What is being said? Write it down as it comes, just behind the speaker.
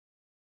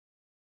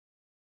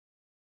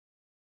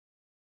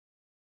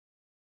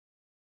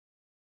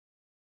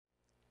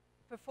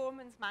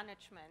performance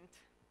management.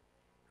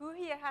 Who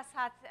here has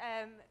had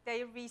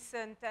their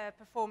recent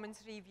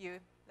performance review,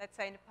 let's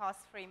say in the past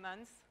 3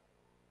 months?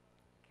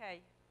 Okay,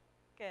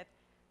 good.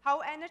 How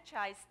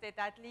energized did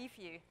that leave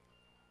you?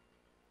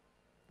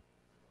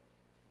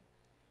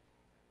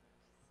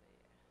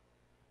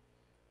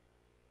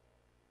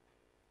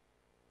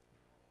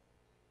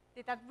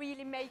 Did that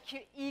really make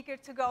you eager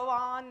to go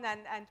on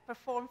and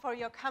perform for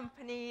your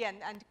company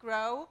and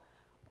grow?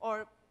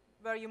 Or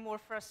were you more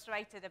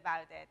frustrated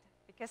about it?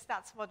 Because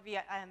that's what we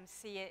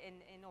see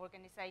in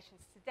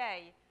organizations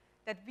today,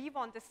 that we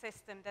want a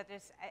system that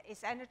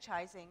is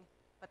energizing,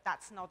 but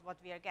that's not what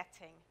we are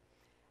getting.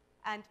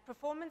 And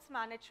performance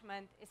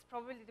management is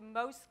probably the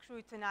most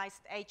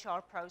scrutinized HR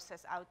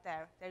process out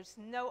there. There's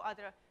no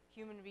other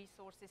human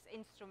resources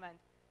instrument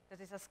that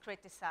is as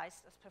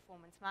criticized as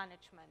performance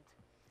management.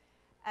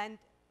 And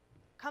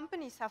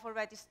companies have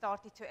already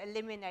started to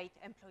eliminate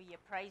employee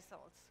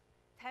appraisals.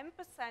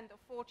 10% of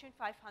Fortune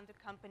 500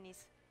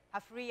 companies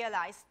have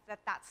realized that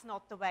that's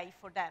not the way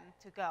for them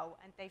to go,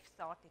 and they've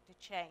started to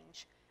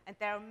change. And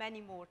there are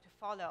many more to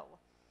follow.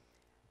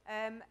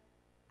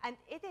 And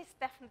it is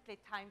definitely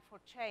time for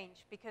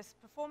change, because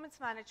performance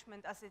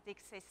management as it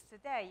exists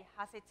today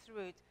has its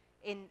root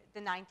in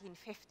the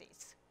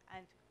 1950s.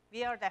 And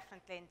we are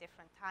definitely in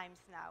different times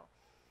now.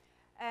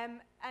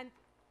 And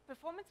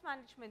performance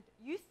management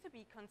used to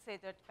be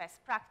considered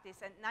best practice,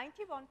 and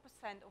 91%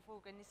 of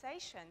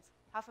organizations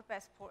have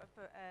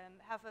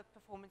a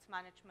performance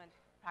management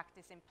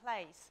practice in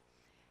place.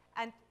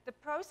 And the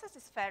process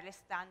is fairly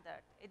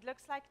standard. It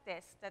looks like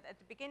this, that at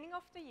the beginning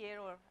of the year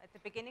or at the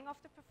beginning of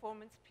the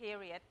performance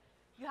period,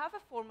 you have a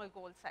formal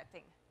goal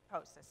setting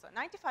process. So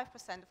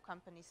 95% of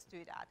companies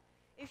do that.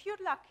 If you're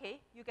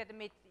lucky, you get a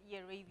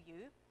mid-year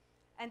review,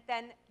 and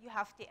then you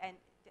have the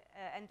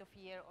end of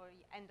year or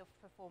end of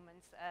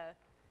performance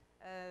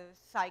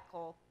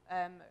cycle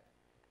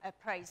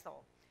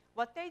appraisal.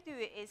 What they do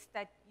is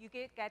that you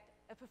get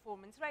a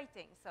performance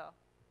rating. So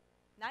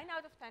 9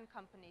 out of 10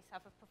 companies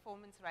have a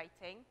performance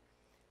rating.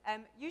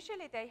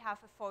 Usually they have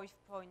a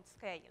 5-point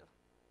scale.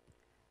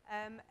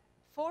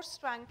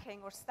 Forced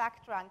ranking or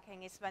stacked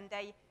ranking is when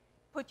they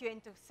put you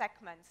into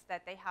segments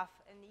that they have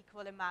an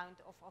equal amount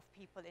of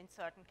people in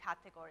certain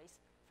categories.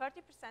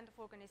 30% of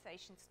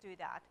organizations do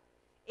that.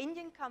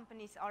 Indian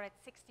companies are at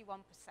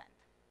 61%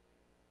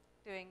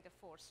 doing the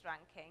forced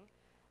ranking.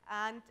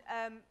 And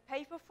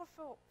pay for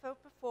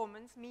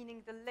performance,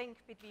 meaning the link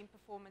between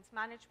performance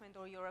management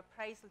or your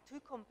appraisal to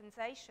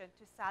compensation,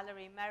 to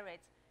salary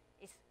merits,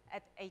 is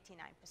at 89%.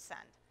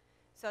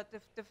 So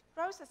the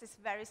process is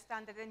very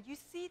standard, and you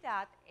see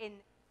that in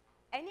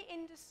any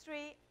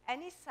industry,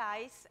 any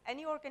size,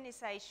 any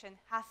organization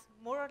has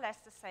more or less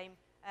the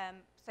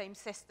same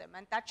system,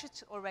 and that should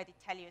already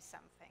tell you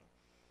something.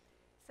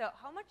 So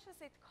how much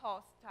does it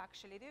cost to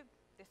actually do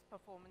this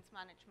performance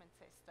management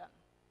system?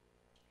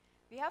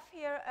 We have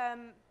here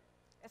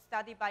a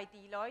study by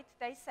Deloitte.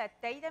 They said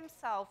they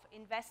themselves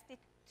invested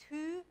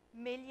 2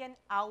 million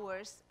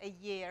hours a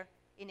year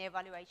in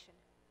evaluation.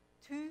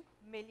 2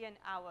 million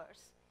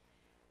hours.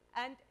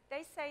 And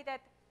they say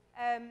that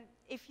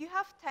if you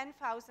have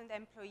 10,000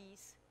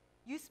 employees,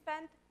 you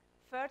spend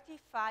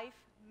 35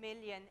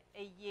 million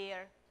a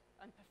year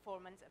on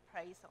performance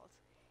appraisals.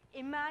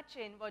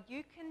 Imagine what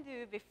you can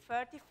do with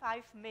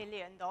 $35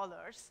 million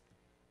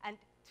and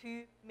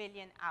 2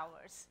 million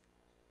hours.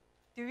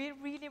 Do we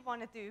really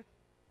want to do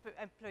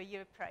employee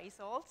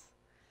appraisals?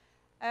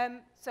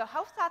 So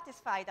how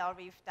satisfied are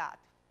we with that?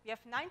 We have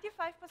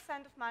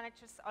 95% of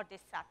managers are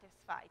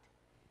dissatisfied.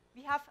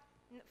 We have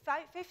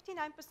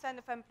 59%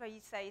 of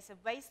employees say it's a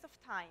waste of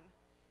time.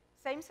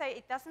 Same say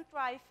it doesn't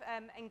drive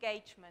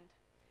engagement.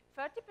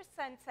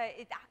 30% say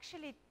it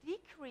actually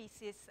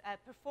decreases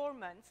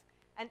performance,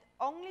 and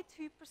only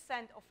 2%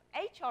 of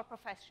HR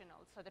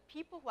professionals, so the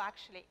people who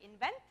actually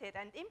invented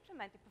and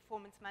implemented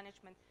performance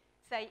management,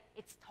 say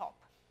it's top.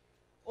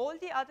 All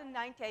the other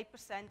 98%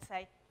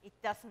 say it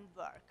doesn't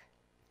work.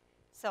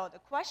 So the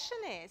question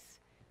is,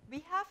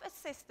 we have a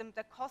system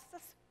that costs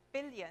us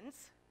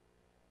billions.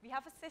 We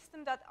have a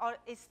system that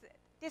is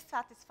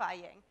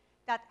dissatisfying,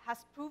 that has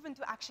proven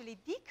to actually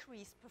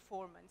decrease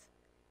performance,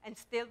 and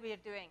still we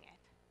are doing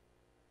it.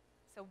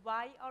 So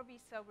why are we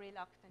so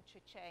reluctant to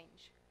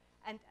change?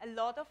 And a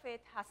lot of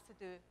it has to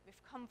do with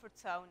comfort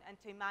zone and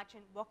to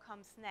imagine what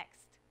comes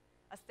next.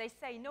 As they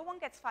say, no one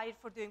gets fired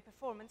for doing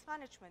performance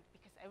management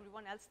because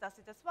everyone else does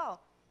it as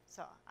well.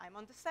 So I'm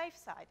on the safe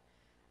side.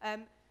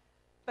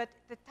 But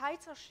the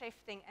tides are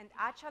shifting, and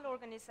agile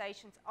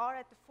organizations are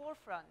at the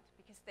forefront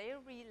because they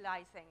are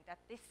realizing that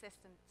this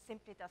system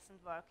simply doesn't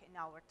work in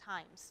our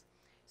times.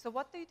 So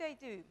what do?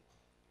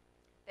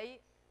 They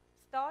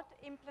start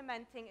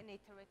implementing an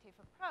iterative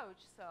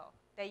approach. So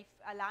they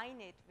align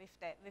it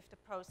with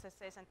the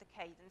processes and the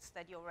cadence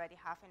that you already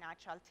have in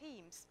agile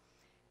teams.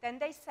 Then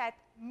they set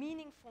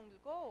meaningful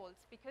goals,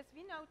 because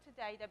we know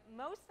today that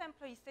most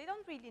employees, they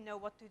don't really know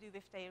what to do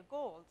with their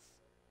goals.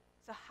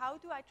 So how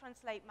do I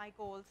translate my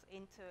goals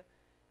into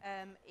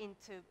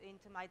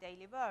my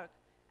daily work?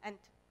 And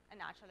an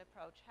agile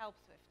approach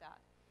helps with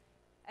that.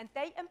 And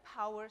they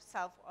empower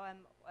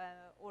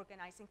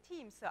self-organizing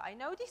teams. So I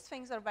know these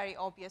things are very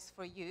obvious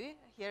for you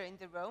here in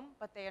the room,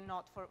 but they are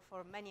not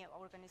for many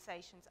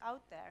organizations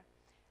out there.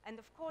 And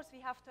of course,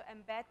 we have to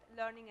embed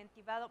learning and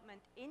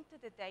development into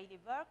the daily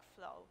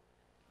workflow.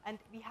 And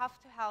we have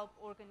to help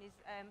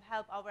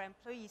our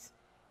employees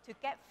to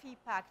get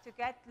feedback, to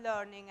get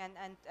learning,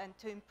 and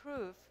to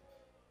improve.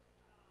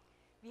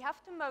 We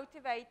have to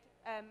motivate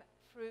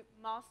through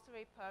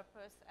mastery,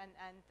 purpose,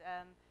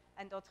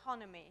 and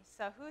autonomy.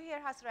 So who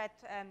here has read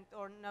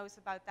or knows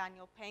about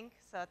Daniel Pink?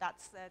 So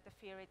that's the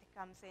theory that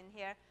comes in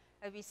here.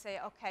 We say,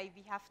 okay,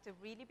 we have to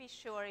really be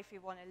sure if we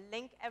want to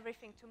link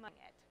everything to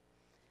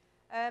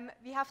it.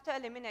 We have to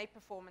eliminate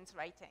performance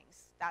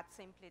ratings. That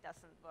simply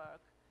doesn't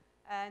work.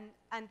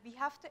 And we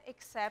have to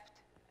accept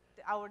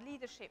our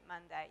leadership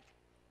mandate,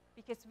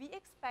 because we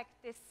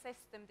expect this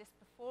system, this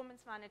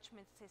performance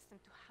management system,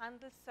 to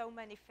handle so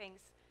many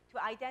things,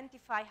 to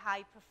identify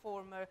high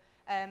performer,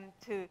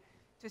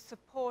 to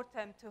support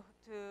them, to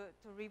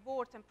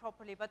reward them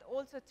properly, but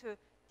also to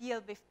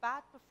deal with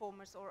bad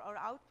performers or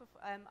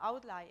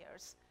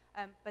outliers.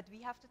 But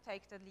we have to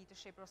take the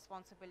leadership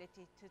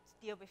responsibility to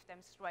deal with them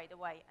straight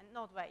away and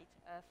not wait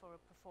for a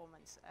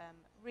performance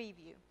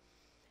review.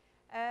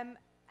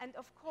 And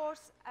of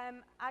course,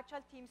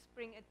 Agile teams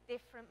bring a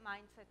different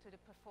mindset to the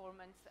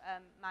performance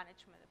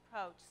management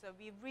approach. So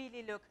we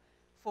really look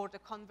for the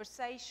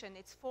conversation.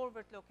 It's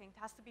forward-looking. It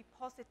has to be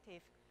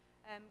positive,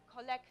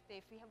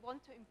 collective. We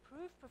want to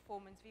improve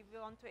performance. We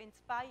want to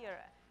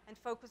inspire and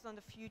focus on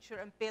the future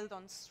and build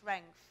on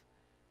strength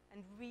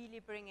and really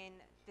bring in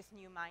this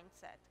new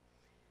mindset.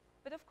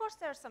 But of course,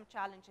 there are some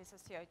challenges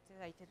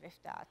associated with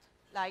that.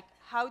 Like,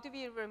 how do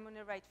we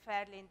remunerate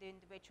fairly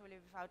individually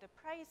without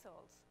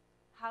appraisals?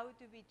 How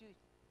do we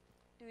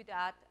do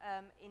that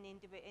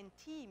in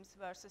teams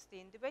versus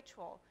the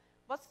individual?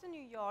 What's the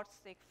new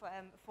yardstick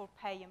for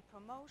pay and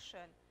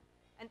promotion?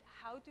 And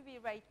how do we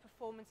rate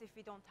performance if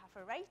we don't have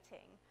a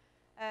rating?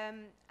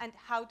 And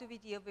how do we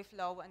deal with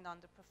low and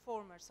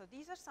underperformers? So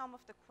these are some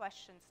of the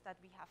questions that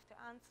we have to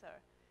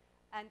answer.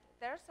 And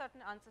there are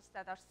certain answers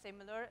that are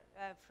similar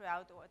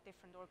throughout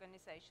different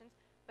organizations,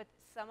 but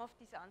some of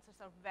these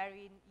answers are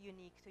very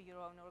unique to your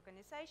own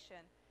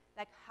organization.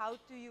 Like, how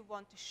do you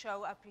want to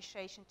show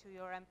appreciation to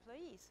your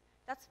employees?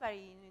 That's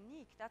very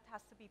unique. That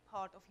has to be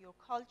part of your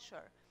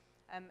culture.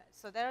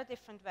 So there are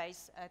different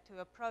ways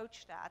to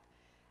approach that.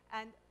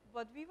 And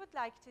what we would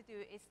like to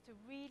do is to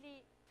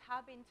really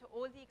tap into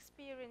all the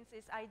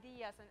experiences,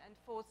 ideas, and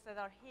thoughts that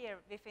are here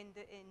in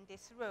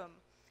this room.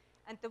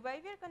 And the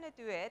way we're going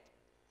to do it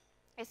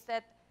is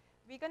that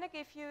we're going to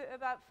give you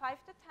about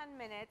 5 to 10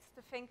 minutes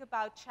to think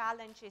about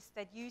challenges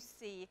that you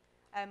see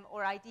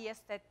or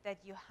ideas that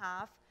you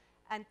have.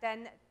 And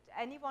then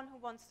anyone who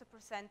wants to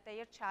present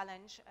their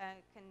challenge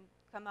can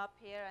come up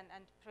here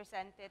and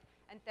present it.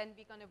 And then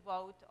we're going to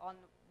vote on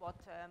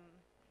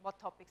what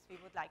topics we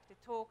would like to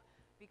talk.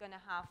 We're going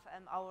to have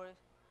our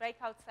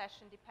breakout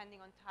session.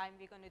 Depending on time,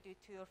 we're going to do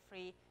 2 or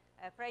 3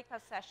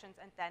 breakout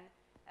sessions and then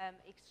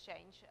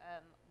exchange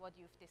what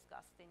you've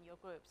discussed in your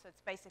group. So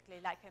it's basically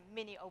like a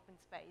mini open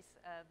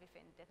space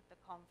within the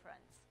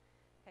conference.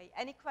 Okay,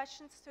 any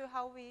questions to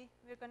how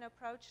we're going to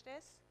approach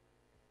this?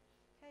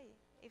 Okay,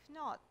 if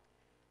not,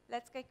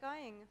 let's get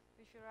going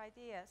with your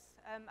ideas.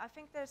 I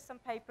think there's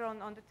some paper on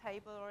the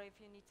table, or if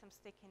you need some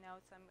sticky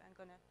notes, I'm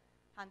going to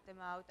hand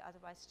them out.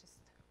 Otherwise, just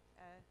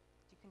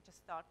you can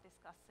just start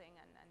discussing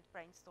and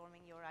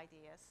brainstorming your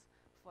ideas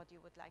of what you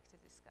would like to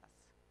discuss.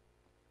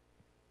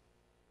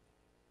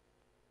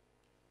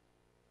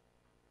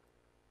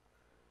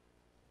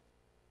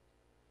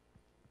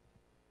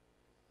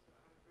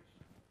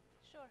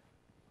 Sure.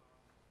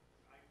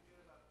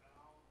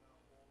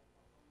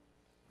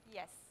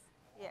 Yes,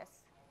 yes.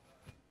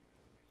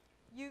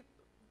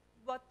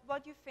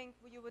 What you think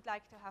you would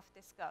like to have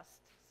discussed.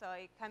 So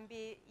it can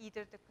be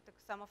either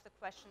some of the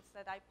questions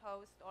that I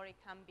posed, or it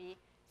can be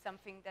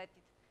something that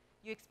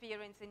you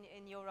experience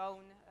in your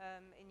own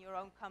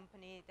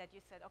company that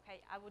you said, okay,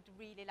 I would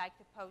really like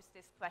to pose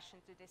this question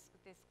to this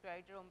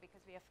great room,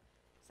 because we have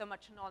so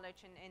much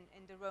knowledge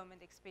in the room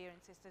and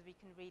experiences that we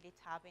can really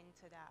tap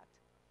into that.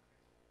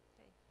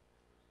 Okay.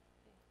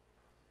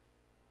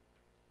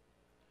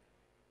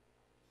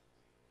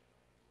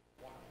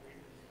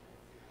 Okay.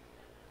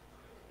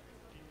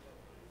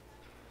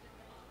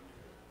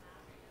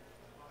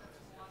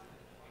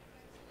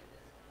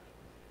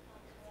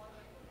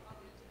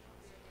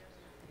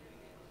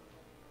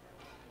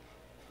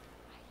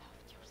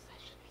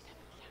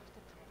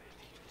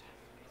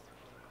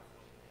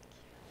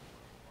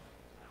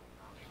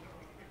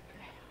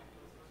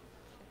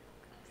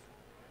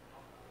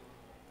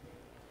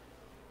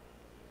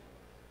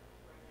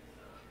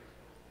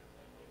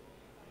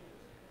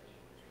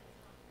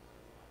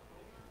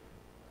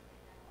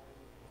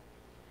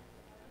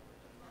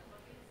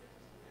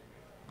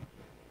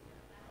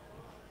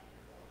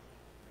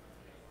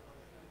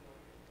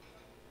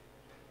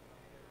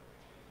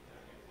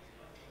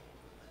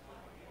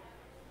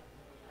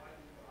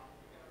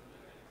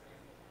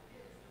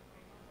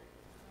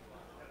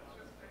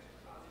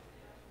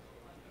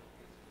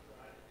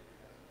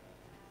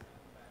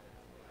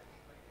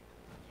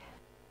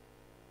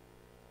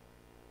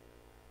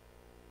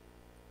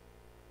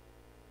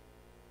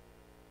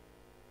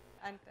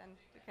 and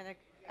kind of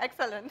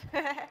excellent.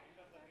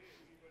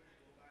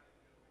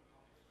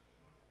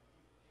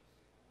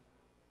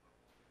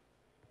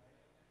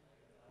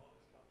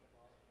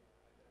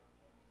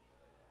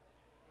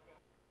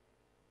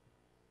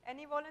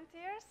 Any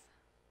volunteers?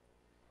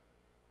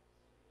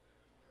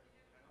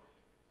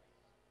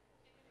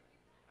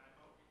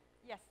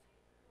 Yes.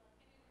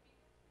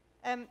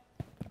 Um,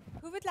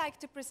 who would like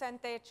to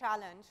present their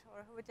challenge,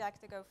 or who would like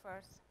to go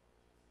first?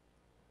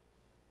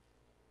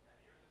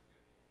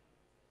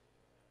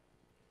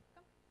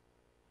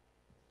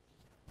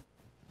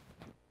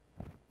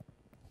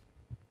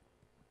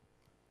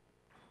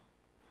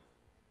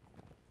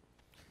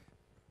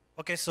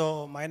 Okay,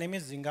 so my name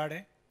is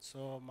Zingade.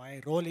 So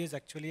my role is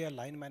actually a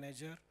line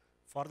manager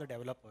for the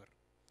developer.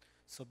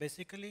 So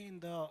basically in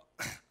the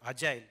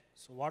Agile,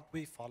 so what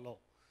we follow.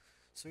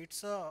 So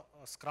it's a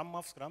scrum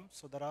of scrum.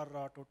 So there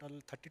are total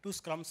 32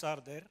 scrums are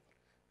there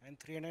and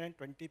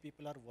 320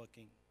 people are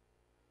working.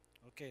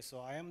 Okay, so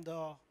I am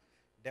the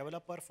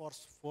developer for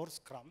 4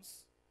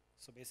 scrums.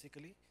 So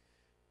basically,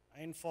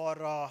 and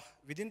for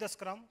within the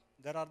scrum,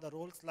 there are the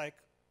roles like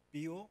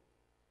PO,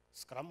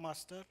 scrum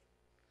master,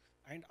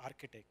 and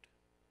architect.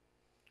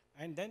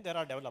 And then there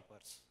are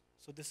developers.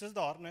 So this is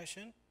the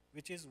organization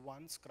which is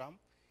one scrum.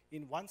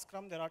 In one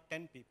scrum, there are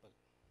 10 people.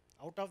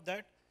 Out of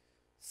that,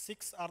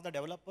 6 are the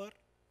developer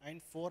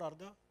and 4 are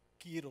the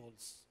key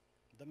roles.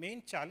 The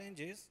main challenge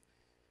is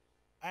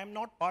I am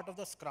not part of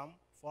the scrum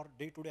for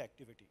day-to-day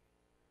activity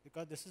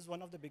because this is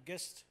one of the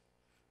biggest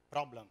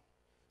problem.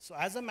 So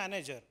as a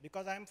manager,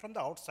 because I am from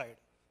the outside,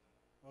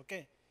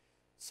 okay,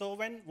 so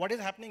what is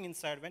happening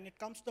inside, when it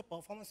comes to the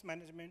performance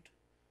management,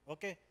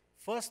 okay,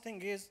 first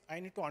thing is I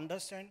need to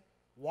understand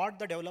what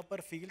the developer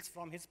feels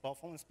from his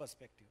performance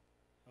perspective,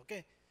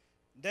 okay.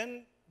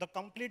 Then the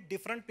complete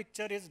different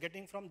picture is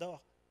getting from the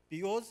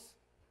POs,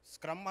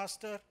 Scrum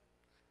Master,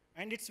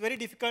 and it's very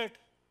difficult,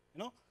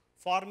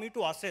 for me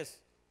to assess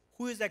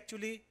who is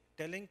actually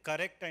telling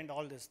correct and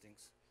all these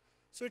things.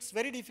 So it's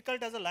very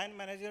difficult as a line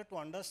manager to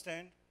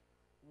understand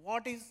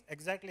what is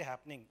exactly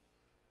happening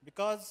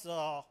because,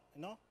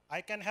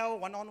 I can have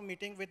one-on-one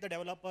meeting with the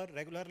developer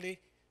regularly,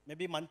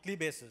 maybe monthly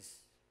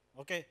basis,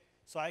 okay?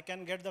 So I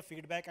can get the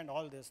feedback and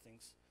all these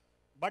things.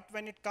 But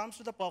when it comes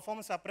to the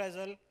performance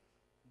appraisal,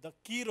 the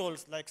key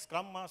roles like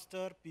Scrum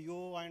Master,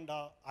 PO, and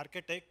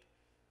Architect,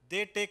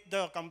 they take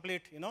the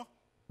complete,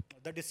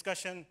 the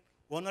discussion,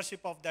 ownership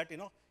of that,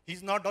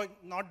 he's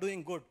not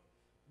doing good.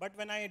 But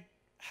when I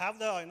have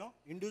the,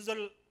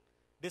 individual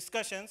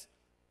discussions,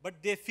 but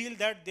they feel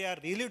that they are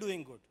really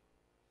doing good.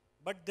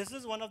 But this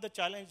is one of the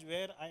challenge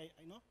where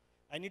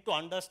I need to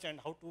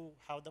understand how to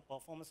have the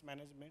performance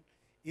management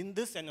in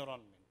this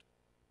environment.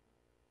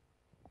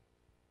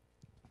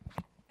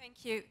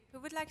 Thank you. Who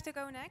would like to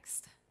go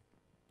next?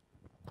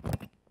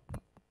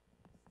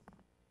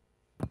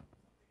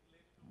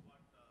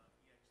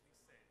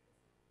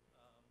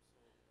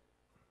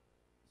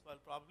 So I'll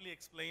probably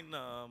explain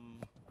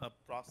a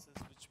process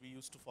which we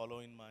used to follow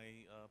in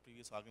my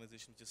previous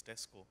organization, which is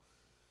Tesco.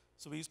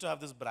 So we used to have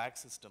this brag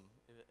system.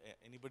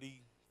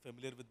 Anybody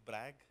familiar with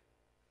brag?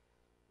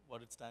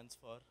 What it stands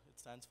for? It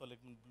stands for like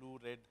blue,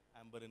 red,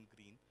 amber, and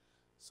green.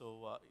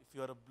 So if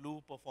you are a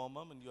blue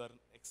performer and you are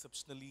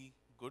exceptionally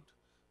good,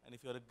 and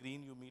if you are a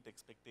green, you meet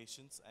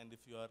expectations, and if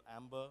you are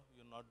amber,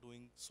 you're not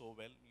doing so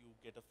well, you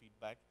get a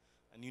feedback,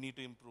 and you need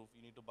to improve,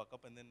 you need to buck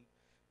up, and then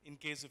in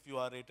case if you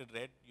are rated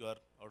red, you are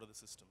out of the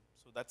system.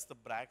 So that's the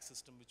brag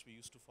system which we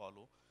used to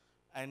follow.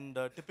 And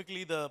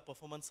typically the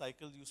performance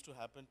cycle used to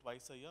happen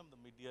twice a year, the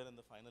mid-year and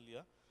the final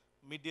year.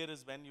 Mid-year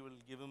is when you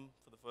will give him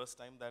for the first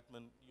time that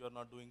when you are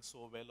not doing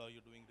so well or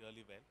you're doing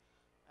really well.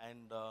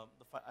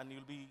 And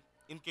you'll be,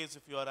 in case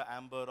if you are an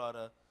amber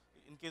or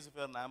in case if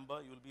you're an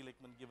amber, you will be like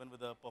given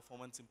with a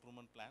performance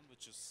improvement plan,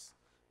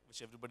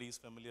 which everybody is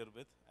familiar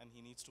with, and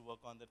he needs to work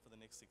on that for the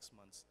next 6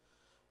 months.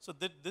 So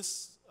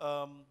this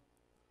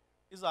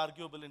is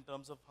arguable in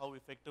terms of how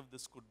effective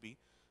this could be.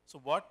 So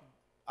what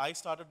I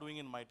started doing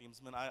in my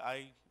teams,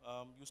 I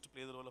used to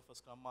play the role of a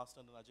Scrum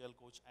Master and an Agile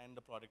coach and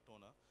a product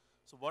owner.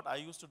 So what I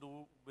used to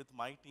do with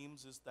my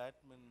teams is that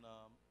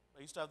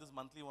I used to have this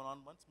monthly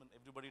one-on-ones,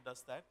 everybody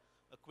does that,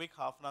 a quick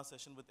half-an-hour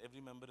session with every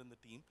member in the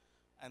team,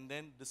 and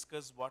then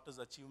discuss what his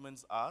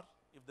achievements are,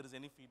 if there is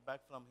any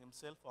feedback from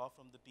himself or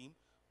from the team,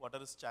 what are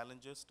his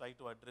challenges, try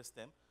to address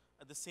them.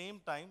 At the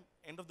same time,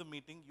 end of the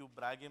meeting, you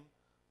brag him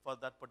for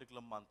that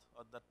particular month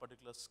or that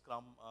particular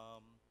Scrum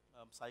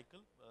cycle,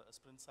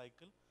 sprint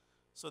cycle.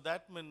 So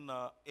that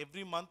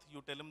every month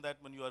you tell him that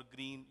when you are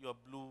green, you are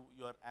blue,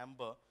 you are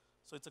amber.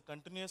 So it's a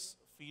continuous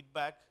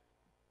feedback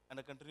and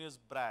a continuous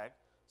brag.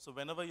 So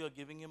whenever you're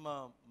giving him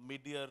a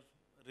mid-year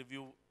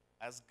review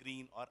as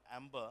green or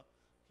amber,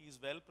 he is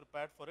well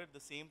prepared for it. At the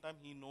same time,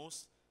 he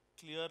knows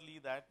clearly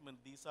that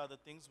these are the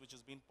things which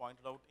has been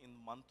pointed out in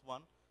month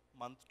 1,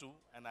 month 2,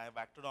 and I have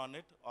acted on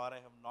it or I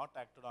have not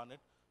acted on it.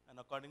 And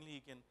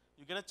accordingly,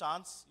 you get a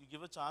chance, you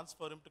give a chance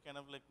for him to kind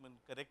of like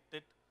correct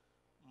it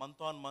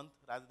month on month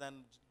rather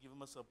than give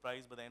him a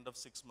surprise by the end of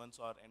 6 months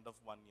or end of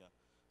 1 year.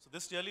 So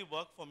this really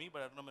worked for me,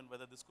 but I don't know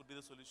whether this could be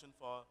the solution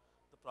for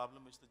the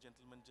problem which the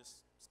gentleman just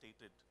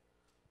stated.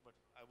 But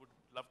I would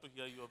love to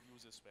hear your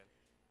views as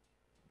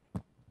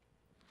well.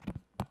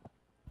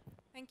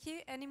 Thank you.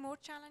 Any more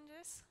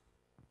challenges?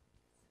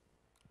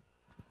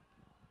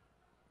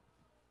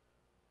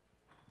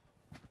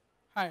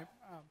 Hi.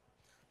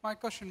 My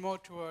question more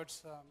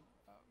towards,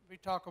 we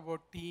talk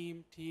about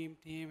team,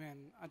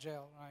 and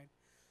Agile, right?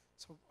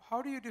 So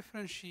how do you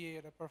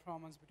differentiate a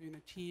performance between a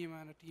team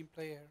and a team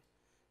player?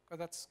 Because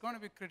that's going to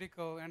be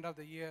critical end of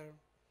the year.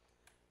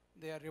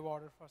 They are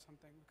rewarded for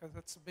something. Because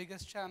that's the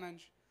biggest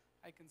challenge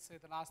I can say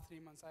the last 3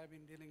 months I've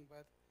been dealing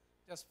with.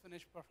 Just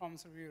finished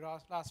performance review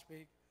last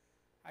week.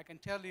 I can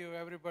tell you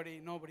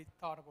nobody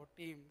thought about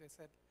team. They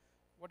said,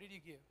 what did you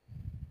give?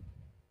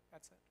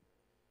 That's it.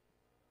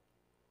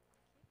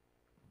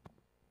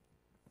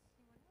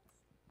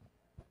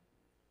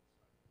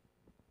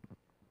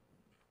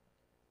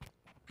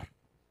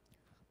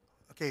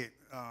 Okay,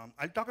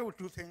 I'll talk about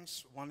two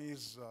things. One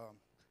is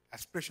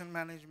aspiration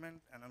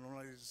management, and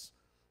another is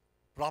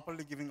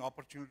properly giving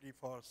opportunity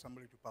for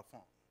somebody to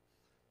perform.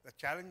 The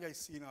challenge I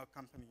see in our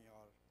company,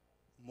 or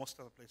most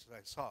of the places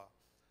I saw,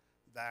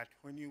 that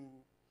when you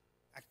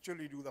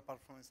actually do the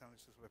performance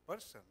analysis of a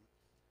person,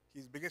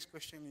 his biggest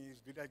question is,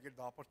 did I get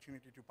the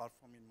opportunity to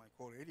perform in my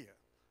core area?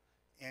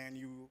 And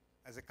you,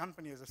 as a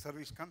company, as a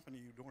service company,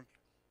 you don't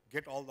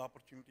get all the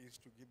opportunities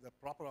to give the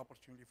proper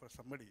opportunity for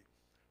somebody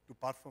to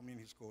perform in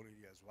his core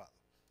area as well.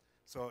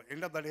 So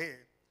end of the day,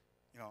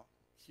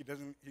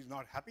 he's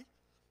not happy,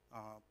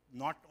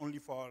 not only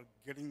for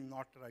getting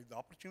not the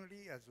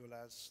opportunity, as well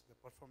as the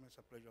performance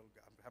appraisal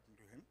happened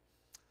to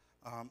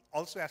him.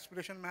 Also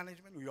aspiration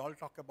management, we all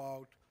talk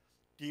about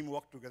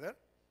teamwork together,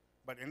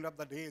 but end of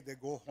the day, they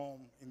go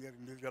home in their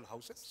individual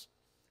houses.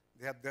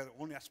 They have their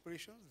own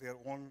aspirations, their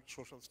own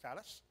social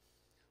status.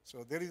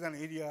 So there is an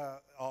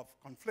area of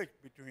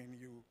conflict between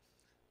you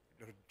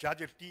judge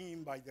a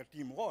team by their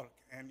teamwork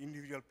and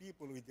individual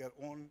people with their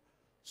own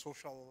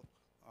social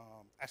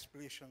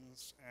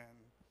aspirations and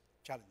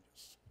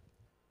challenges.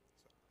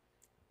 So.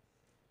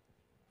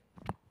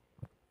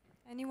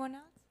 Anyone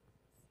else?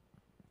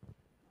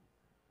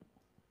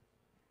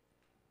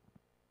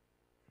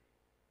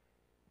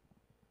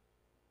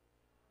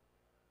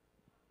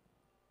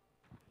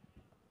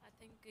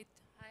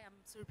 Hi, I'm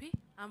Surbi.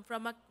 I'm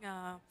from a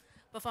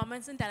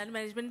performance and talent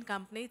management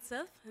company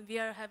itself. We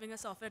are having a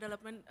software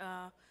development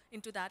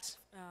into that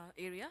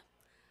area.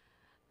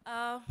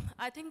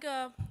 I think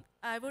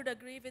I would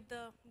agree with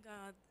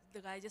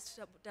the guy just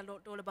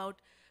told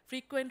about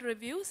frequent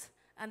reviews,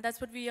 and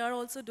that's what we are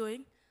also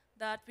doing,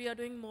 that we are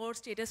doing more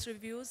status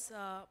reviews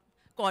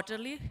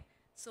quarterly,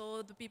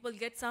 so the people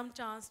get some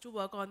chance to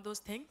work on those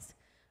things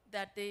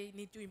that they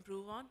need to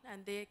improve on,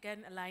 and they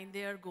can align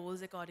their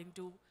goals according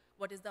to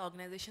what is the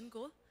organization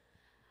goal.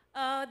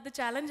 The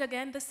challenge,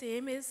 again, the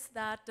same is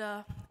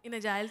that in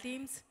Agile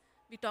teams,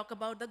 we talk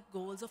about the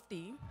goals of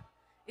team.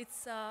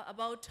 It's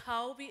about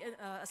how we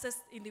assess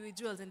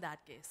individuals in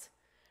that case,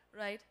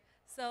 right?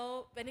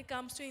 So when it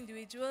comes to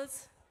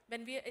individuals,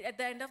 when we, at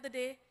the end of the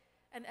day,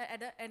 and at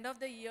the end of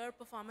the year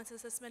performance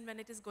assessment, when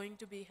it is going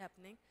to be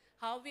happening,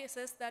 how we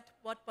assess that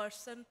what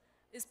person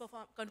is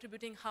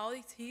contributing, how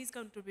he's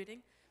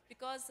contributing,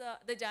 because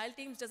the Agile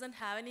teams doesn't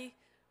have any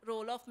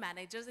role of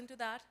managers into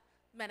that.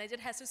 Manager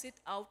has to sit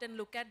out and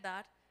look at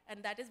that,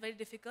 and that is very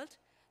difficult.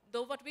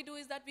 Though what we do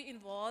is that we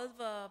involve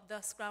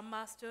the Scrum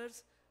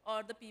Masters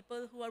or the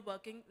people who are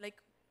working, like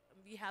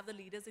we have the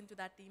leaders into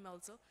that team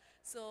also.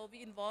 So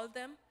we involve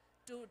them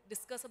to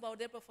discuss about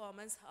their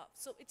performance.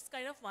 So it's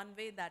kind of one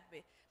way that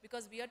way,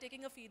 because we are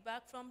taking a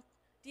feedback from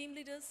team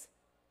leaders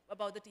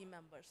about the team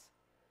members.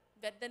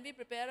 But then we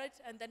prepare it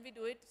and then we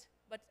do it,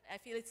 but I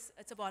feel it's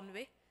a one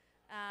way.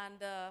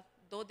 And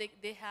though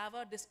they have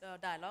a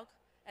dialogue,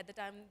 at the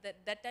time,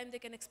 that time they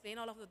can explain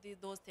all of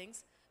those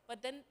things,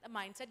 but then a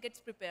mindset gets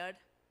prepared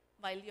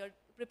while you're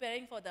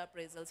preparing for the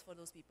appraisals for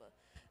those people.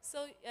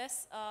 So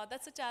yes,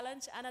 that's a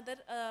challenge. Another,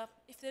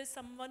 if there's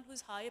someone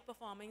who's high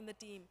performing in the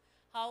team,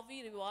 how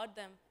we reward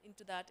them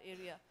into that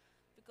area,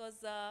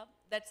 because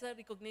that's a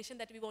recognition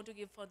that we want to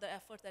give for the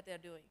effort that they're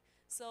doing.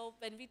 So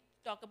when we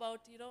talk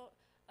about,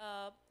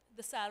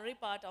 the salary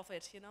part of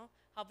it,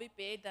 how we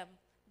pay them,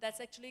 that's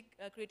actually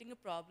creating a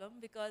problem,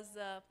 because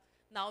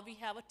now we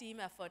have a team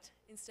effort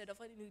instead of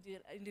an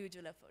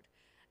individual effort.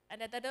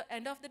 And at the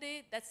end of the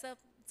day, that's a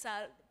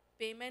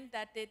payment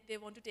that they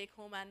want to take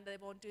home and they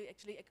want to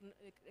actually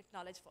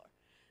acknowledge for.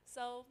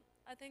 So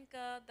I think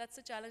that's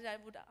a challenge I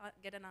would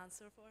get an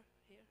answer for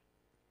here.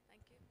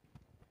 Thank you.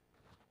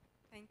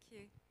 Thank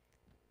you.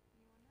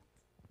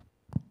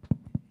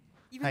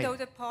 Even Hi. though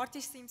the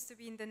party seems to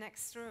be in the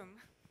next room.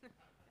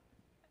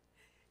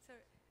 So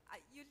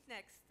you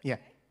next. Yeah,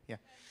 okay? yeah.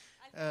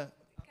 Can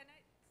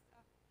I?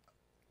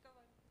 Go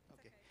on.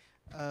 Okay.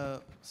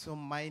 Okay. So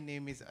my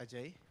name is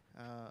Ajay.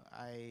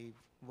 I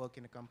work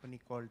in a company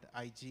called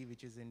IG,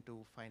 which is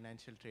into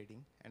financial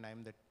trading, and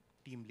I'm the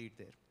team lead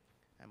there.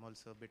 I'm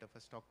also a bit of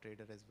a stock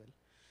trader as well.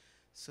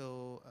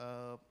 So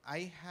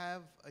I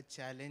have a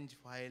challenge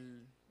while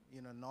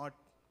not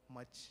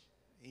much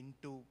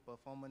into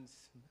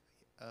performance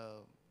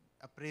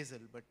appraisal,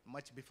 but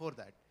much before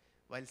that,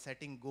 while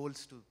setting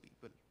goals to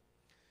people.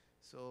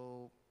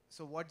 So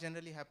what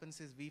generally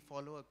happens is we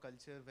follow a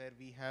culture where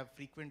we have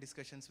frequent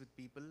discussions with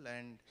people,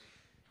 and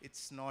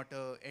it's not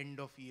a end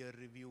of year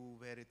review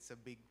where it's a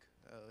big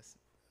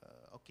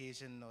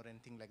occasion or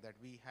anything like that.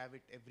 We have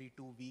it every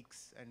 2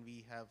 weeks, and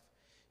we have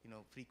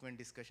frequent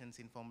discussions,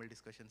 informal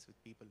discussions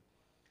with people.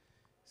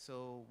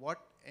 So what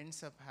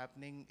ends up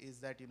happening is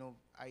that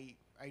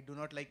I do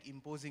not like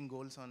imposing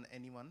goals on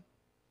anyone.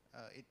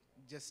 It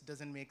just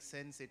doesn't make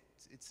sense.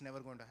 It's never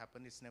going to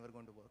happen. It's never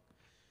going to work.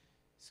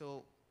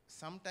 So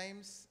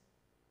sometimes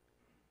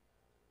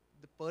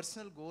the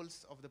personal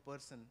goals of the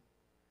person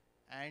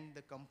and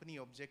the company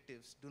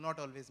objectives do not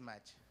always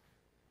match.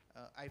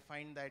 I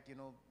find that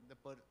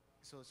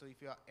so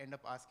if you end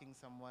up asking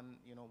someone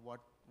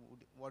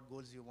what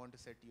goals you want to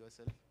set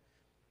yourself,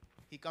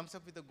 he comes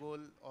up with a goal,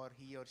 or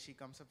he or she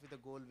comes up with a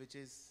goal which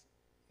is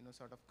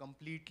sort of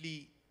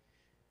completely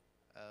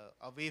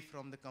away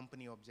from the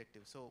company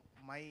objective. So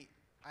I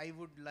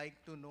would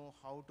like to know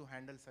how to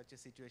handle such a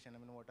situation. I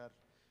mean,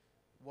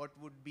 what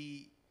would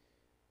be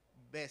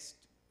best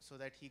so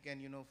that he can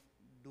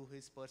do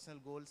his personal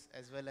goals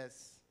as well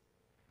as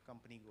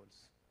company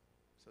goals.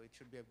 So it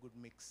should be a good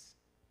mix.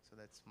 So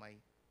that's my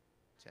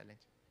challenge.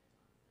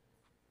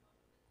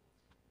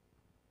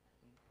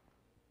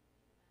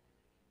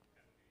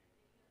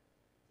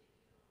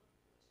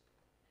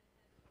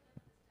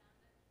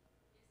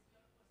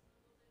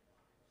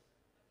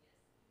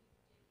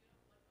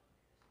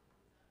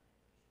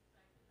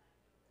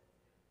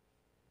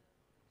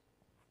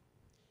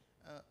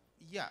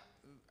 Yeah,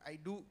 I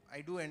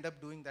do end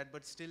up doing that,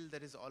 but still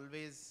there is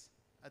always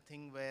a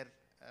thing where,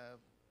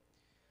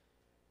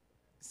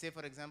 say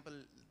for example,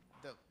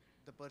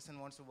 the person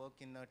wants to work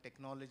in a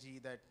technology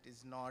that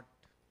is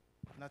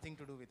nothing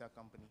to do with our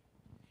company.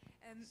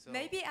 So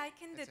maybe I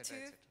can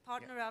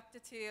partner yeah. up the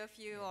two of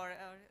you, or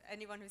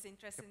anyone who's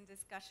interested in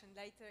discussion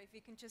later, if we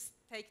can just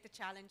take the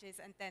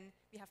challenges, and then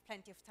we have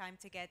plenty of time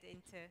to get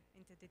into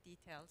the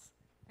details.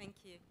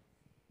 Thank you.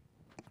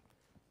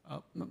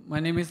 My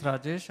name is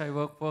Rajesh. I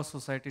work for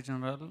Society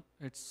General.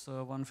 It's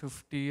a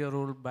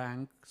 150-year-old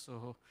bank,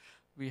 so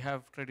we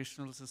have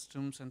traditional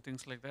systems and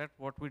things like that.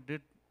 What we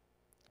did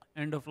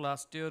end of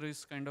last year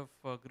is kind of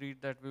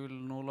agreed that we will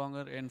no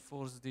longer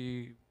enforce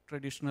the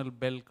traditional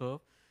bell curve.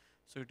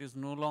 So it is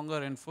no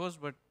longer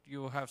enforced, but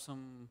you have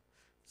some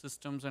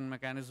systems and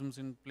mechanisms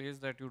in place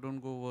that you don't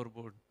go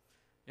overboard.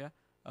 Yeah.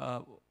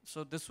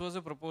 So this was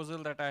a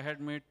proposal that I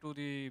had made to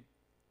the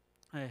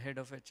head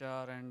of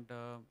HR and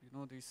the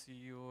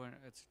CEO and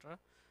etc.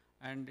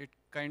 And it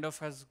kind of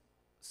has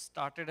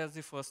started as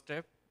the first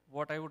step.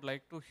 What I would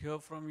like to hear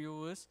from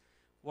you is,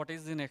 what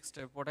is the next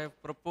step? What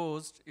I've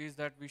proposed is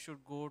that we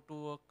should go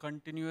to a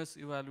continuous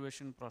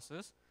evaluation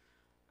process,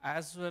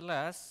 as well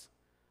as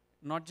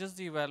not just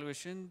the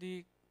evaluation,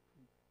 the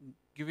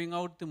giving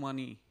out the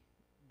money,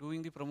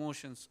 doing the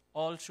promotions,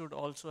 all should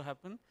also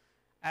happen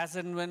as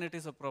and when it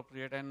is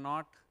appropriate, and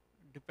not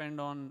depend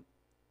on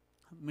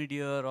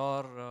mid-year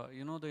or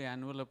the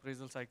annual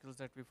appraisal cycles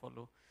that we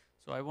follow.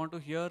 So I want to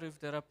hear if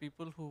there are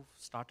people who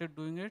started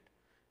doing it,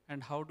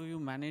 and how do you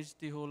manage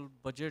the whole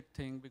budget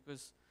thing,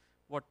 because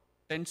what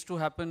tends to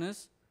happen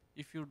is,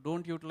 if you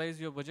don't utilize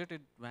your budget,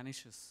 it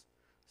vanishes.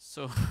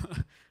 So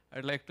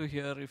I'd like to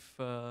hear if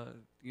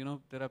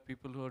there are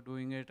people who are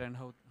doing it, and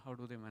how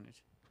do they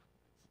manage.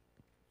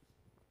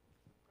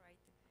 Great.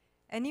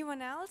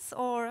 Anyone else,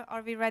 or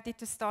are we ready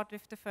to start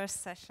with the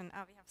first session?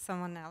 We have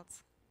someone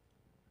else.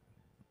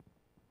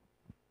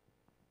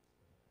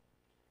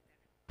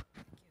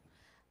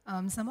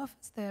 Some of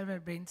us there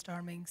were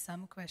brainstorming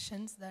some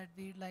questions that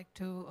we'd like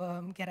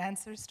to get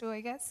answers to,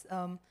 I guess.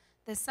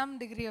 There's some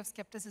degree of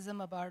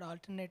skepticism about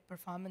alternate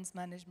performance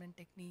management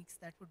techniques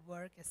that would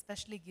work,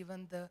 especially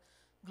given the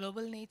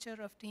global nature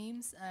of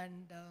teams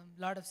and a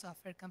lot of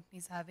software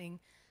companies having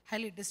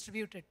highly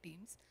distributed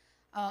teams.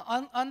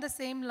 On the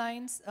same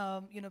lines,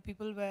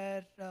 people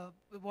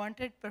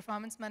wanted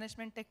performance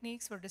management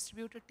techniques for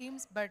distributed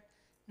teams, but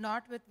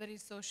not with very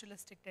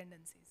socialistic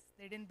tendencies.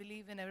 They didn't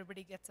believe in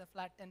everybody gets a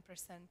flat 10%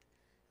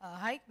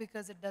 hike,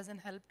 because it doesn't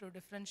help to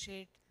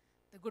differentiate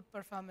the good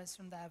performers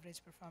from the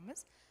average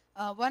performers.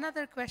 One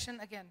other question,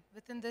 again,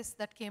 within this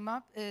that came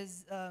up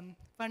is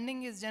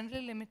funding is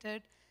generally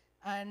limited,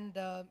 and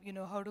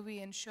how do we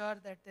ensure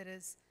that there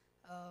is,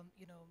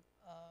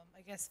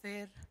 I guess,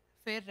 fair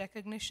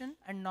recognition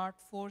and not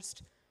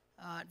forced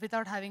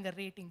without having a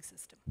rating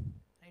system,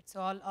 right?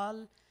 So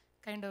all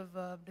kind of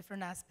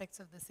different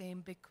aspects of the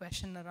same big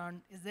question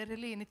around, is there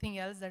really anything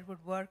else that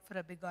would work for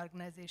a big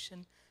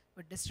organization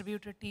with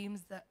distributed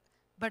teams,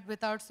 but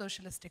without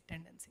socialistic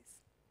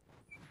tendencies?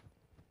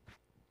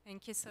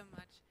 Thank you so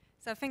much.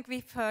 So I think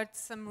we've heard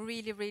some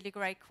really, really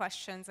great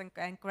questions and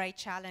great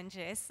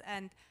challenges.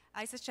 And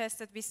I suggest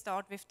that we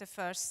start with the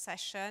first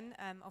session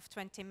of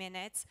 20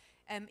 minutes.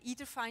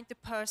 Either find the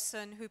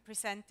person who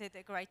presented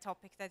a great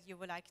topic that you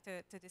would like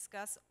to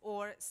discuss,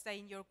 or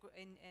stay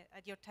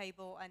at your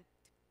table and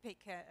pick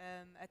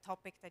a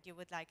topic that you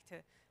would like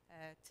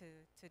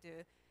to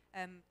do.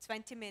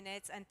 20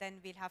 minutes, and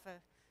then we'll have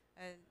a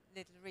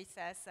little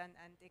recess and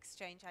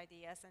exchange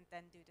ideas, and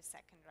then do the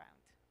second round.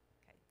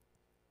 Okay.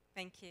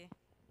 Thank you.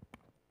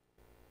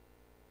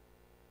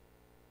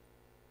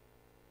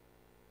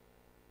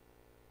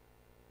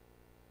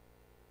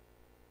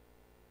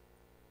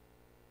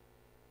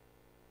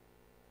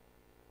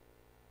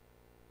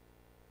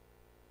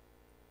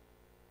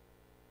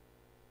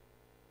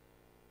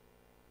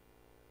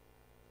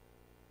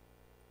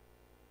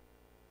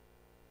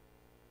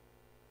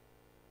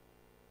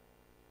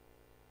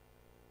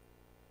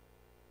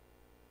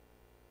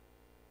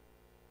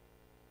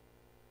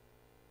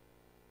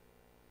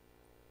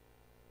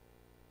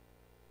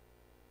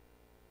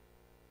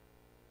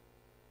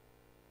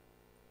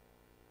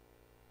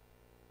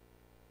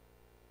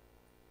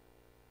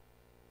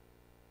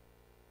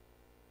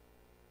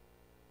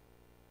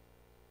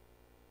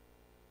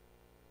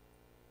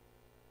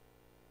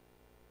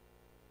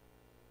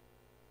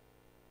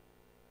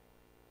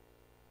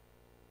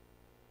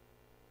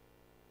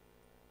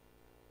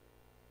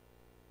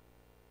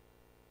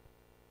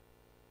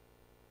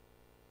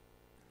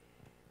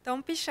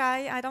 Don't be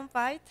shy, I don't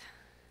bite.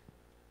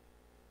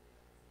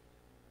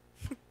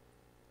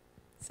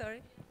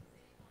 Sorry.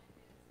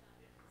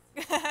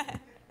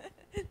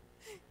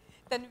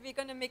 Then we're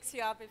going to mix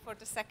you up before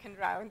the second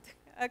round.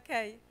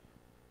 Okay.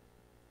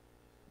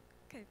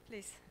 Okay,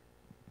 please.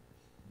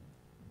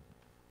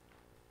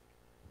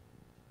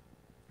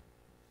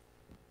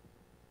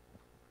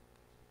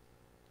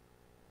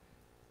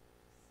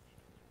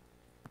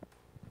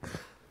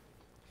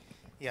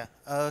 Yeah,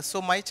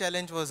 so my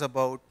challenge was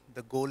about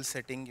the goal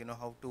setting,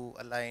 how to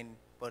align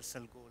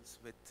personal goals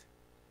with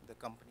the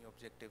company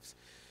objectives.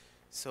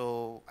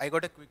 So I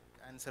got a quick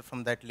answer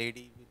from that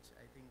lady, which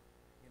I think,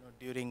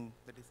 during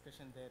the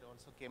discussion there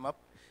also came up.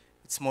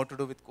 It's more to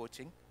do with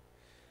coaching.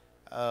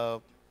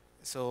 But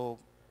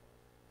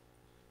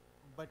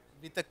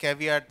with the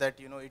caveat that,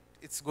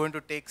 it's going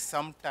to take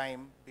some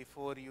time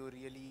before you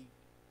really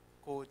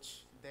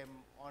coach them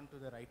onto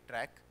the right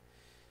track.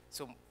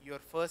 So your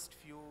first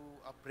few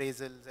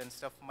appraisals and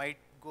stuff might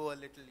go a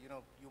little,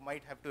 you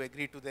might have to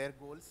agree to their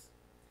goals,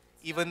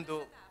 even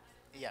though,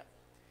 yeah.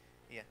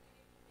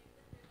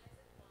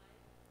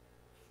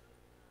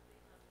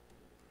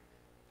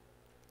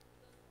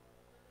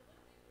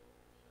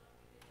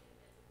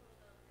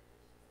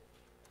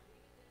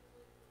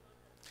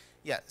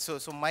 Yeah, so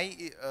my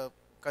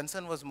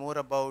concern was more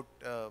about,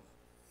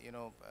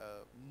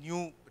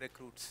 new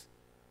recruits.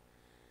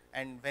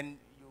 And when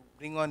you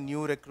bring on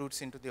new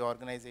recruits into the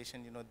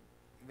organization,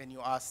 when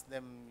you ask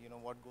them,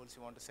 what goals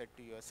you want to set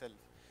to yourself.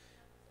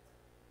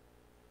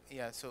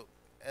 Yeah, so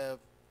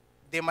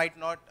they might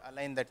not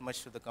align that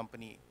much to the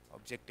company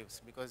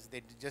objectives because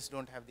they just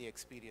don't have the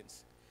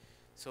experience.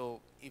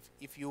 So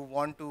if you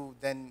want to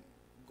then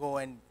go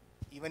and,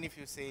 even if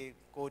you say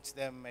coach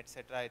them,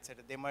 etc.,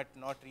 they might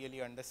not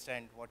really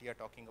understand what you're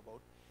talking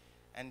about.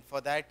 And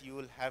for that, you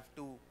will have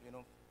to,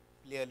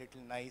 play a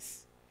little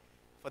nice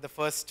for the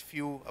first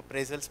few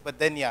appraisals. But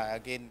then, yeah,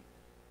 again,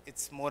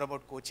 it's more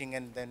about coaching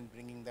and then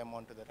bringing them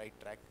onto the right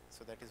track.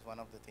 So that is one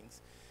of the things.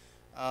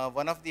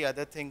 One of the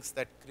other things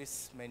that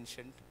Chris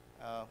mentioned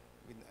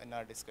in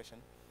our discussion,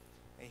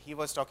 he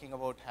was talking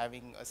about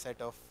having a set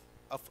of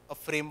a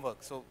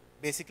framework. So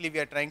basically, we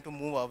are trying to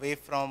move away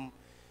from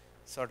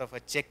sort of a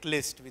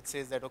checklist which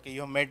says that, okay,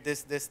 you have met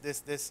this,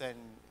 and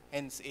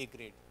hence A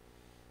grade.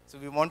 So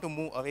we want to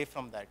move away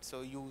from that.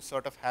 So you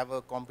sort of have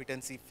a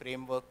competency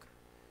framework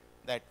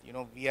that,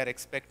 we are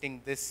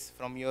expecting this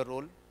from your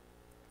role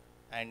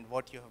and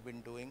what you have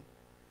been doing.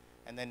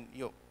 And then,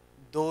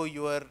 though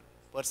your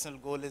personal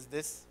goal is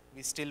this,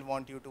 we still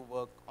want you to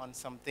work on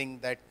something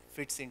that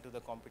fits into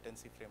the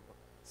competency framework.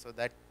 So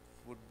that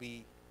would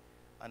be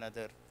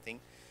another thing.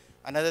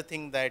 Another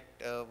thing that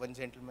one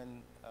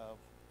gentleman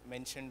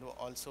mentioned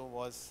also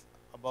was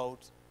about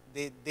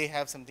they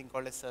have something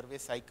called as survey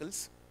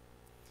cycles.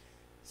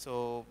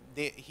 So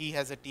he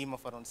has a team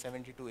of around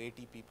 70 to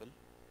 80 people.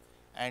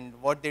 And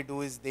what they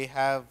do is they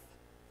have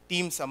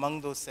teams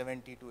among those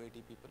 70 to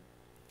 80 people.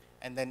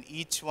 And then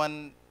each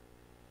one,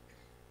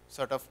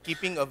 sort of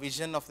keeping a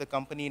vision of the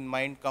company in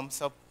mind, comes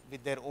up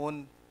with their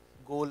own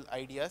goal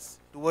ideas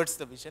towards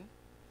the vision.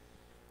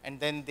 And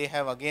then they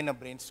have again a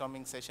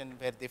brainstorming session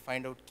where they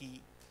find out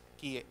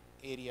key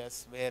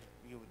areas where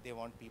they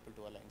want people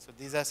to align. So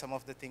these are some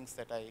of the things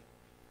that I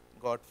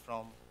got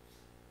from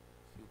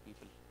few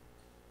people.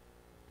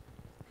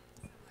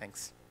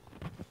 Thanks.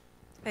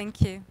 Thank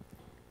you.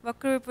 What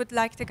group would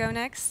like to go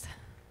next?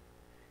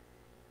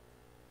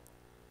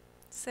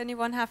 Does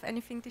anyone have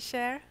anything to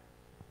share?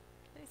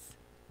 Please.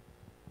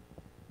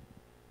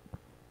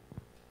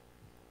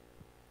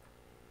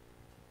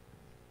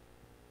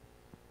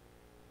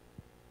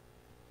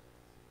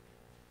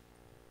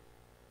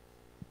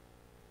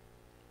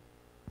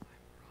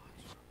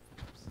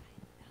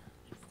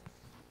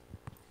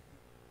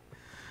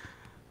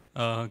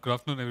 Good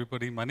afternoon,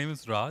 everybody. My name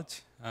is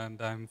Raj,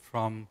 and I'm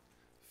from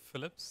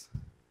Philips.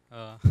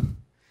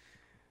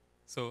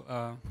 So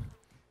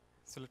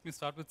let me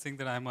start with saying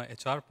that I'm a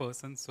HR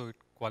person, so it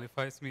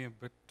qualifies me a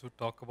bit to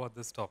talk about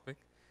this topic.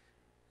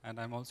 And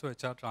I'm also a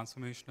HR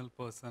transformational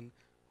person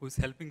who is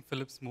helping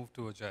Philips move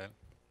to Agile.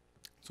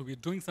 So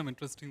we're doing some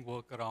interesting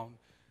work around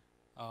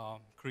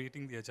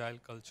creating the Agile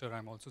culture.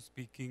 I'm also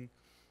speaking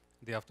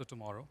day after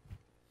tomorrow.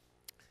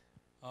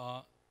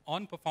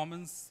 On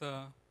performance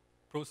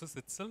process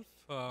itself,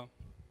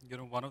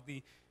 one of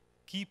the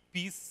key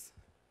piece,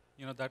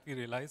 that we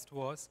realized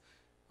was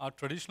our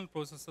traditional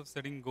process of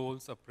setting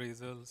goals,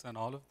 appraisals, and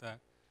all of that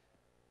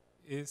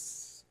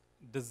is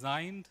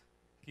designed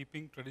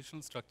keeping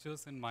traditional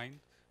structures in mind,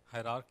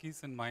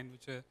 hierarchies in mind,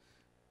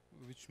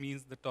 which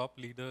means the top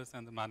leaders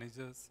and the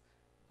managers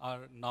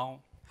are now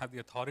have the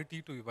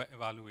authority to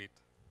evaluate,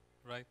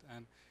 right?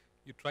 And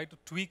you try to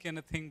tweak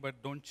anything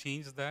but don't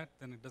change that,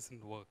 then it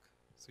doesn't work.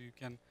 So you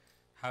can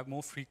have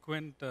more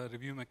frequent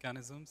review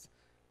mechanisms,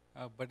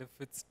 but if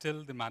it's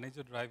still the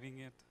manager driving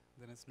it,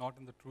 then it's not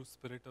in the true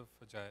spirit of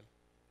Agile.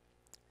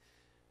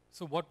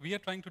 So what we are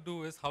trying to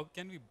do is how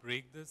can we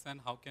break this and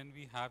how can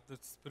we have the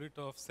spirit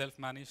of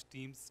self-managed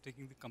teams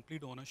taking the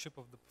complete ownership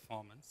of the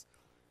performance.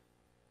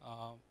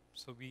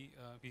 So we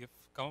have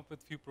come up with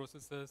few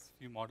processes,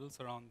 few models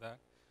around that.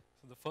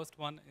 So the first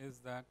one is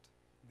that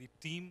the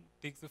team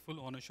takes the full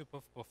ownership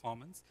of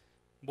performance,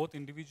 both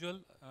individual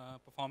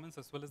performance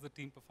as well as the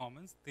team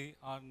performance. They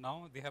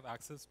have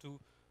access to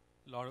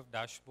a lot of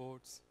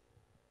dashboards,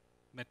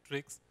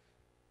 metrics,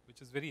 which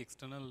is very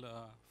external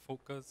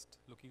focused,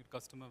 looking at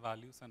customer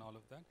values and all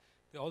of that.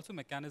 There are also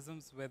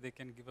mechanisms where they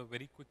can give a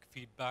very quick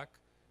feedback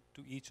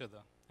to each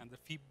other. And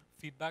the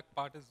feedback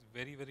part is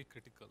very, very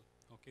critical.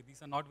 Okay,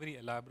 these are not very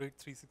elaborate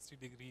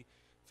 360-degree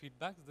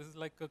feedbacks. This is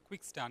like a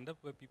quick stand-up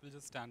where people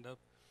just stand up.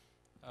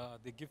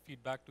 They give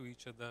feedback to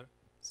each other,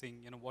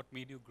 saying, what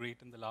made you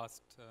great in the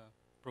last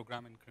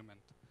program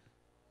increment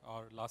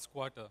or last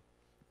quarter?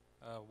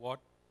 What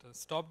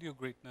stopped your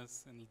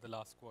greatness in the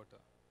last quarter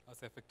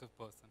as an effective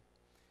person?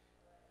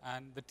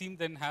 And the team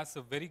then has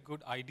a very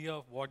good idea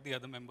of what the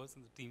other members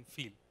in the team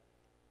feel.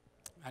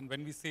 And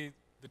when we say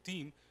the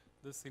team,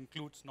 this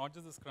includes not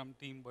just the Scrum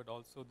team, but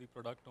also the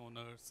product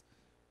owners,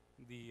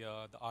 the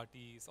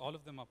RTs, all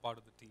of them are part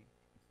of the team.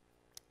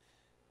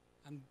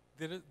 And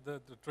there is the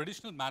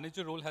traditional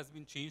manager role has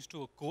been changed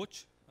to a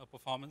coach, a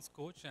performance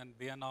coach, and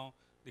they are now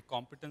the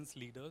competence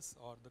leaders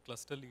or the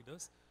cluster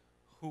leaders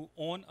who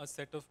own a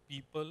set of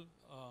people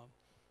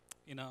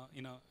in a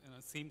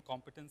same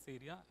competence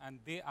area, and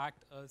they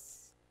act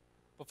as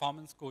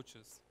performance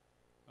coaches.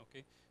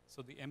 Okay,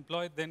 so the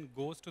employee then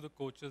goes to the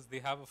coaches. They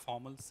have a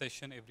formal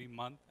session every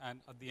month, and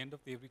at the end of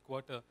every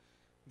quarter,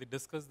 they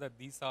discuss that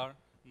these are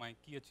my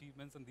key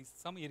achievements and these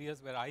some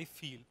areas where I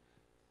feel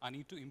I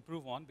need to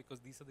improve on because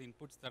these are the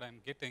inputs that I'm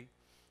getting.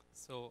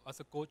 So as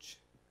a coach,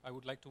 I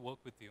would like to work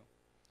with you.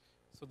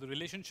 So the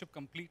relationship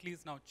completely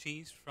is now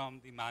changed from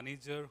the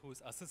manager who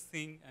is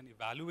assessing and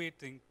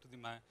evaluating to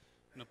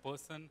the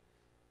person.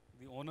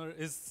 The owner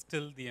is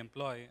still the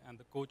employee, and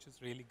the coach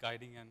is really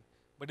guiding.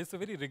 But it's a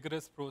very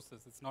rigorous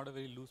process. It's not a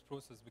very loose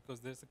process because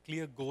there's a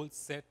clear goal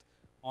set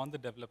on the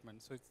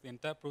development. So the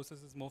entire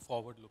process is more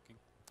forward-looking.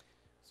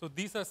 So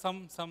these are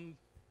some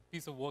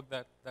piece of work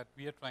that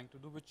we are trying to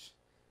do, which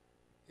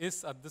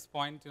is at this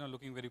point,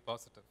 looking very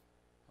positive.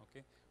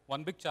 Okay.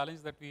 One big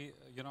challenge that we,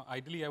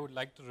 ideally I would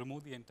like to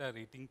remove the entire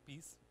rating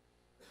piece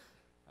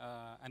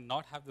and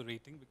not have the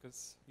rating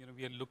because,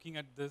 we are looking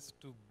at this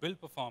to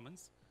build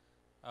performance.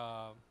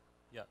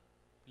 Yeah,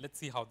 let's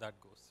see how that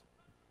goes.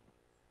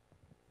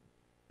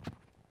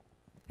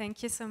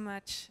 Thank you so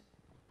much.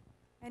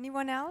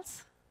 Anyone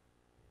else?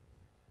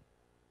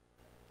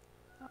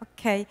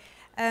 Okay.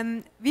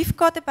 We've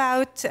got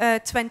about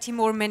 20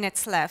 more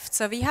minutes left,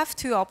 so we have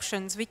two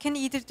options. We can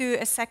either do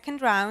a second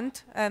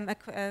round,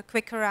 a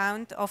quicker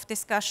round of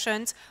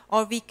discussions,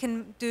 or we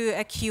can do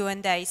a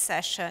Q&A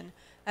session.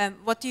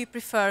 What do you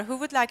prefer? Who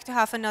would like to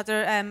have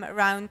another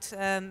round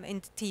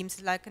in the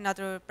teams, like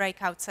another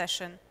breakout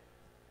session?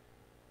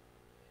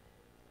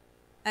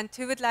 And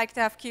who would like to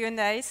have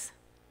Q&As?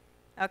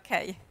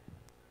 Okay,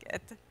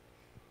 good.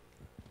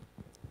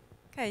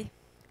 Okay,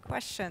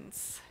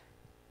 questions?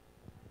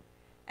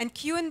 And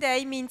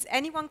Q&A means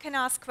anyone can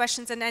ask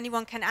questions and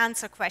anyone can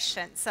answer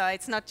questions, so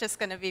it's not just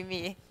going to be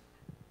me.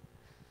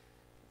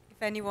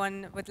 If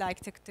anyone would like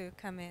to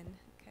come in.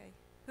 Okay.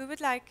 Who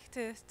would like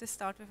to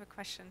start with a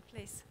question,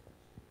 please?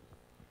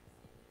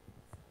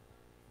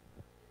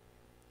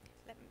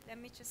 Let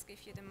me just give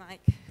you the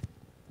mic.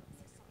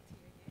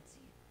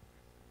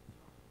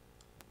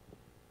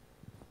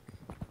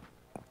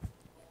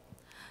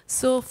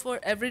 So for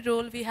every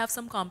role, we have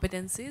some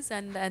competencies,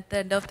 and at the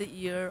end of the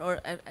year or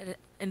at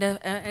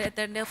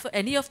the end of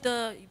any of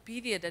the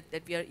period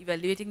that we are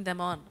evaluating them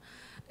on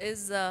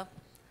is the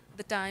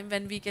time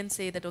when we can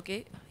say that,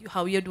 okay,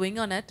 how you're doing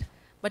on it,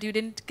 but you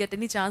didn't get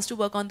any chance to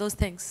work on those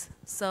things.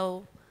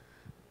 So,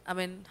 I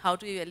mean, how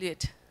to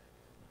evaluate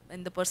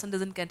when the person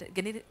doesn't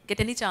get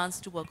any chance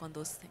to work on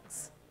those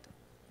things?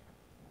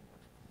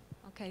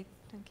 Okay,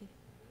 thank you.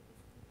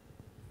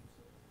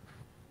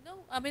 No,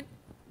 I mean,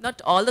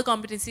 not all the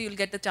competency you'll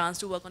get the chance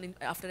to work on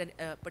after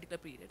a particular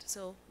period.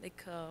 So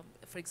like,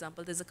 for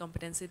example, there's a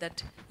competency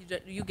that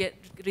you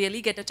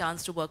really get a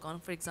chance to work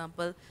on. For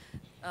example,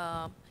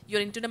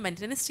 you're into the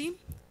maintenance team,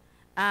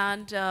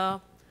 and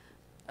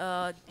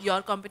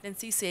your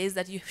competency says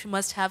that you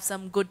must have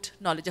some good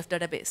knowledge of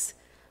database.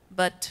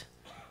 But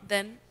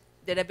then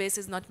database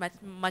is not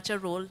much a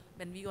role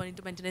when we go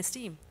into maintenance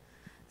team.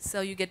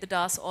 So you get the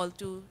task all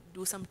to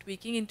do some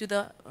tweaking into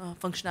the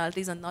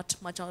functionalities and not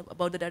much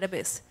about the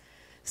database.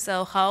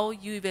 So how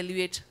you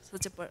evaluate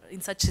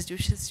in such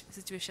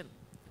situation?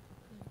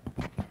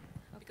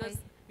 Because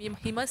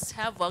he must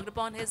have worked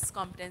upon his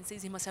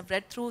competencies, he must have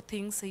read through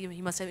things,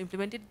 he must have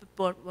implemented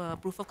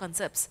proof of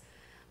concepts.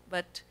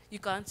 But you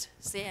can't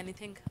say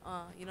anything,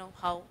 you know,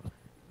 how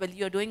well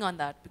you're doing on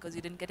that, because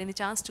you didn't get any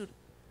chance to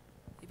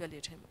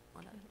evaluate him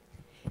on that.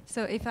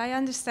 So if I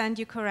understand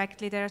you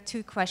correctly, there are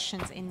two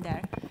questions in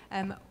there.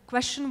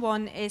 Question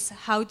one is,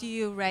 how do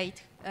you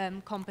rate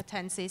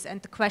competencies?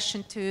 And the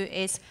question two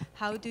is,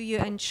 how do you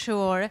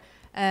ensure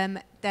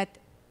that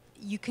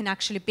you can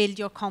actually build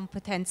your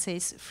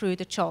competencies through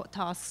the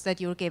tasks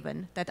that you're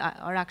given, that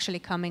are actually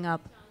coming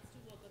up?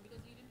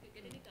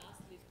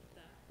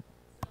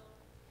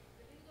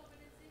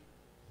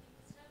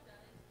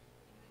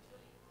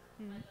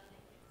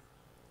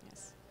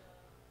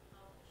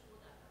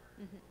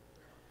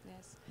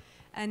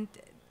 And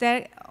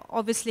there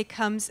obviously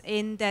comes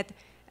in that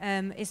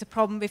is a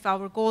problem with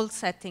our goal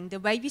setting. The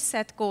way we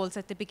set goals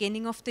at the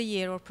beginning of the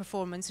year or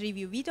performance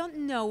review, we don't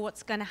know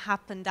what's going to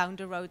happen down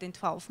the road in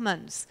 12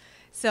 months.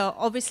 So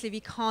obviously we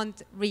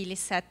can't really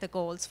set the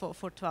goals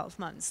for 12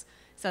 months.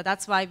 So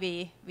that's why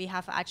we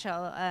have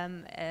Agile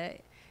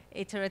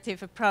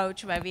iterative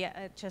approach, where we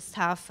just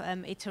have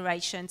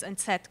iterations and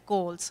set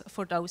goals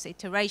for those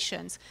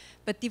iterations.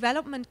 But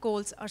development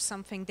goals are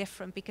something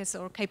different, because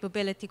our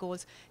capability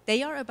goals,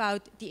 they are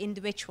about the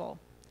individual.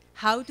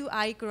 How do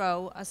I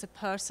grow as a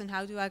person?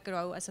 How do I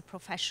grow as a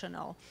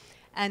professional?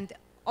 And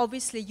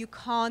obviously you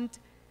can't,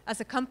 as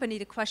a company,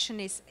 the question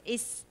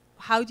is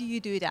how do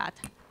you do that?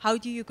 How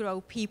do you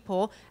grow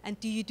people? And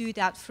do you do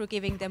that through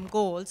giving them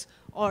goals?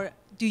 Or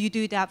do you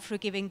do that through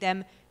giving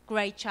them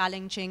great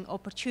challenging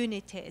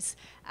opportunities?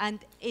 And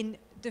in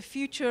the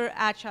future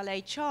Agile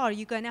HR,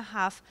 you're going to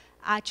have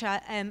Agile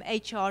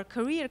HR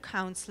career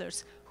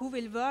counselors who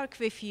will work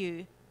with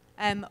you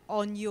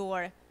on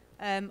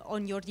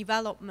your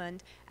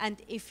development.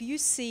 And if you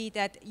see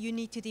that you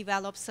need to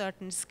develop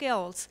certain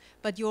skills,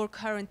 but your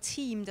current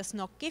team does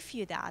not give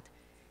you that,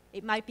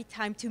 it might be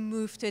time to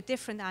move to a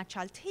different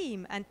Agile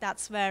team. And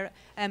that's where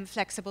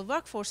flexible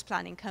workforce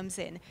planning comes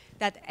in.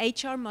 That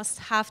HR must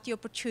have the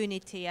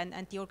opportunity,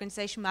 and the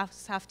organization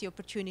must have the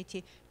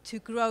opportunity to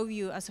grow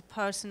you as a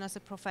person, as a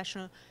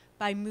professional,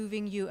 by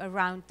moving you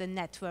around the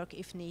network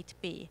if need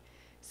be.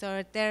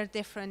 So there are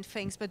different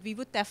things, but we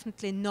would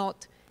definitely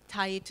not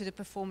tie it to the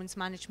performance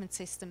management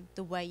system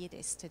the way it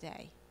is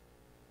today.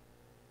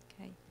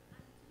 Okay.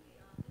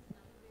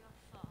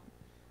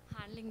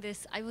 Handling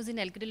this, I was in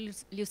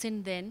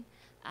Lucent then,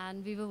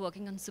 and we were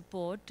working on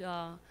support.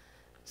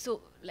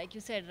 So like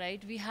you said,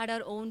 right, we had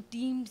our own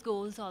team's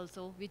goals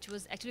also, which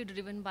was actually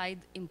driven by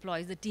the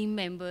employees, the team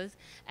members,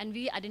 and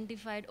we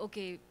identified,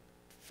 okay,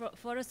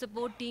 for a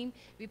support team,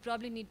 we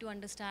probably need to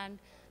understand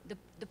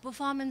the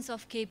performance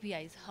of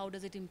KPIs. How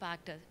does it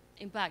impact us?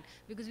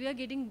 Because we are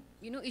getting,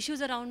 you know,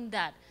 issues around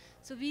that.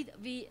 So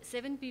we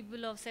 7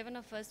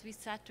 of us, we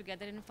sat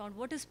together and found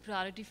what is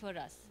priority for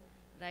us,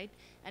 right?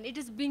 And it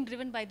is being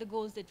driven by the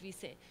goals that we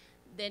say.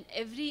 Then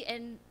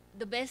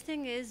the best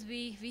thing is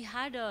we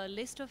had a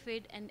list of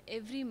it, and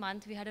every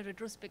month we had a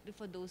retrospective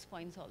for those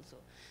points also.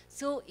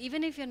 So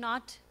even if you're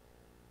not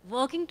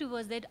working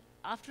towards that,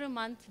 after a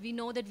month, we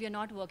know that we are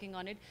not working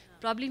on it.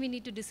 Probably we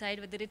need to decide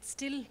whether it's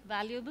still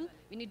valuable.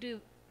 We need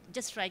to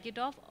just strike it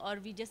off, or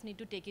we just need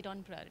to take it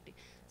on priority.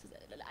 So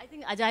I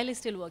think Agile is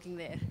still working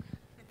there.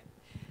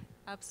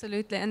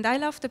 Absolutely, and I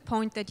love the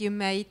point that you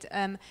made,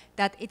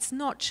 that it's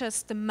not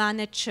just the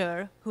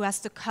manager who has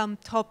to come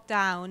top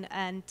down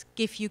and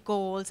give you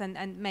goals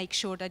and make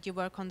sure that you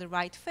work on the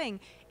right thing.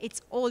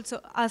 It's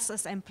also us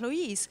as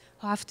employees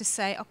who have to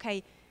say,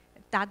 okay,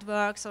 that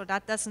works or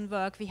that doesn't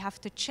work, we have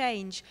to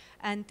change.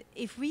 And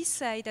if we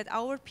say that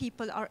our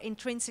people are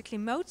intrinsically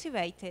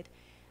motivated,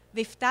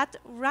 with that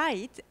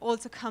right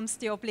also comes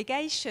the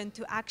obligation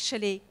to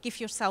actually give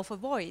yourself a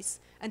voice.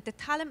 And the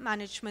talent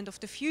management of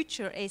the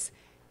future is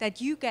that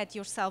you get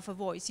yourself a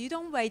voice. You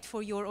don't wait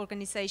for your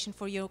organization,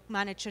 for your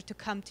manager to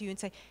come to you and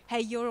say,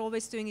 hey, you're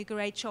always doing a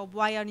great job,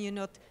 why are you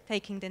not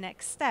taking the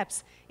next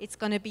steps? It's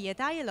going to be a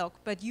dialogue,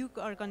 but you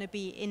are going to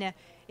be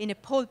in a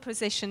pole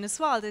position as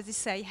well, that you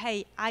say,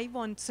 hey, I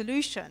want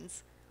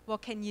solutions.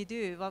 What can you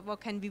do?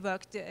 What can we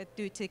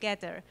do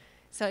together?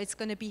 So it's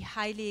going to be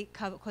highly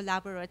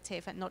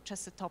collaborative and not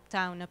just a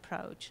top-down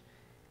approach.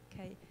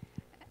 Okay.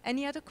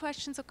 Any other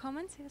questions or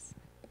comments? Yes.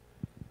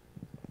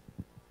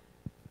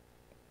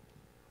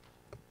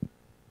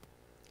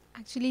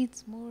 Actually,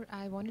 it's more,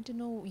 I wanted to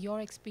know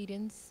your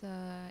experience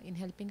in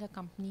helping a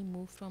company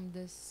move from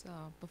this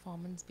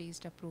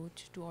performance-based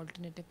approach to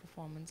alternative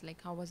performance.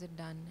 Like, how was it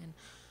done? And,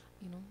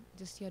 you know,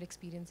 just your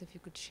experience, if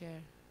you could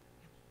share.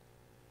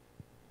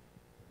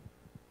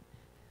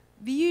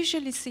 We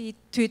usually see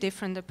two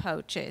different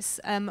approaches.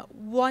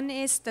 One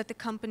is that the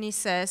company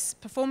says,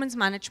 performance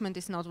management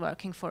is not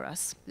working for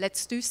us.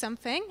 Let's do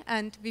something.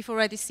 And we've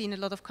already seen a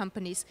lot of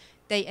companies,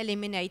 they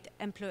eliminate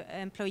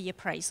employee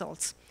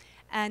appraisals.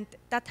 And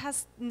that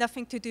has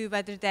nothing to do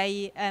whether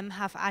they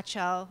have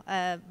agile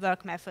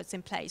work methods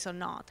in place or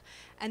not.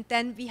 And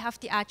then we have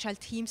the agile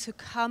teams who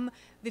come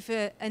with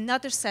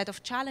another set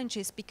of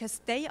challenges because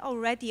they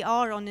already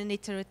are on an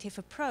iterative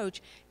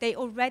approach. They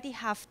already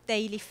have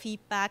daily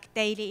feedback,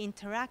 daily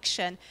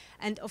interaction.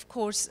 And of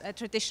course,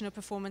 traditional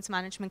performance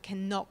management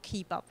cannot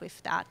keep up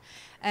with that.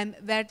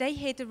 Where they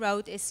hit the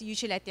road is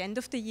usually at the end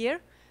of the year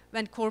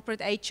when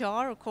corporate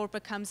HR or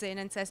corporate comes in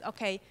and says,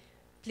 okay,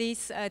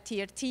 please,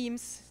 tier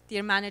teams,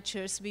 dear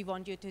managers, we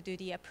want you to do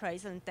the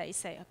appraisal. And they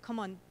say, oh, come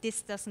on,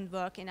 this doesn't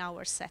work in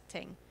our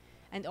setting.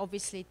 And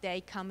obviously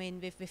they come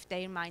in with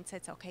their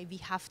mindsets, okay, we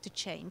have to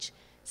change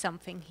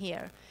something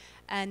here.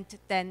 And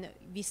then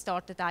we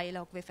start the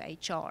dialogue with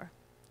HR.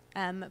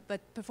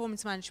 But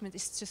performance management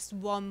is just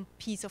one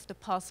piece of the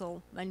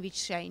puzzle when we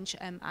change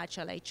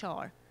Agile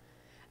HR.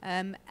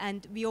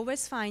 And we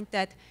always find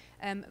that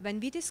when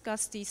we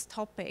discuss these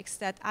topics,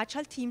 that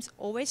Agile teams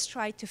always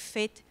try to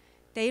fit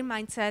their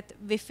mindset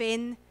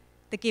within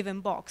the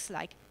given box.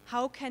 Like,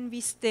 how can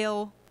we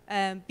still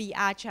be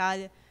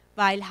agile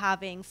while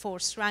having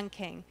forced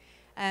ranking?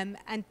 And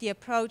the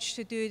approach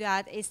to do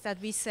that is that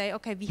we say,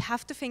 okay, we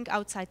have to think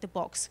outside the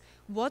box.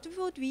 What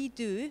would we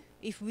do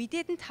if we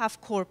didn't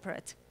have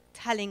corporate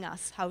telling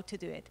us how to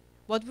do it?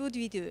 What would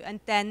we do? And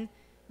then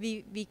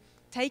we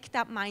take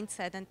that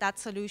mindset and that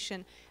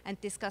solution and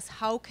discuss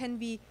how can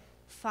we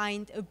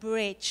find a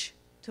bridge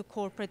to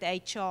corporate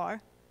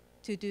HR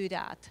to do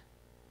that,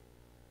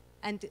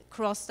 and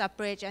cross that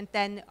bridge, and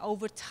then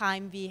over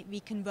time we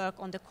can work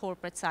on the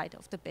corporate side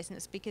of the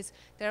business, because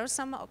there are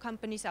some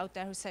companies out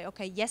there who say,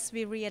 okay, yes,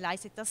 we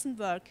realize it doesn't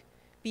work,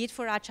 be it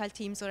for agile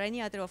teams or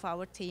any other of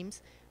our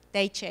teams,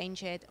 they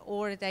change it,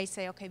 or they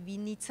say, okay, we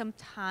need some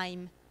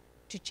time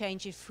to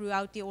change it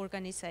throughout the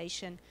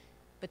organization,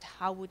 but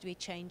how would we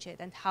change it,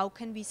 and how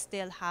can we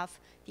still have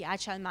the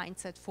agile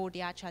mindset for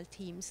the agile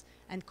teams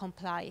and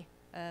comply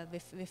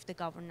with the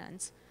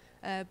governance.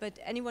 But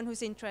anyone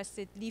who's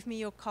interested, leave me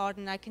your card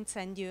and I can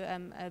send you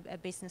a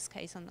business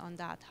case on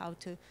that, how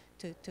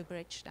to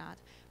bridge that.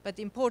 But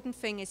the important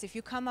thing is, if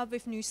you come up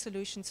with new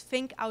solutions,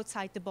 think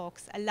outside the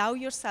box. Allow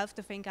yourself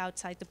to think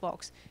outside the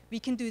box. We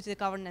can do the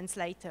governance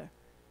later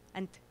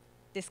and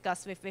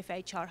discuss with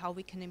HR how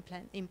we can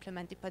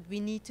implement it. But we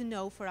need to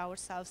know for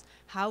ourselves,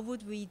 how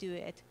would we do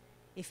it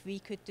if we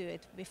could do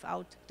it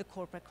without the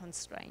corporate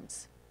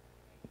constraints?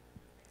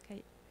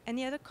 Okay.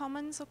 Any other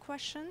comments or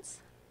questions?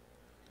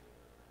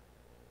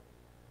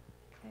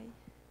 Okay.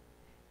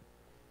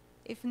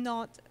 If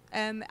not,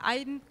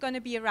 I'm going to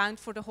be around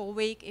for the whole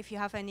week. If you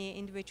have any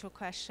individual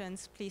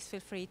questions, please feel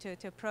free to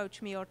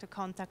approach me or to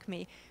contact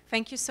me.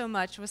 Thank you so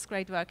much. It was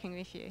great working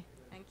with you.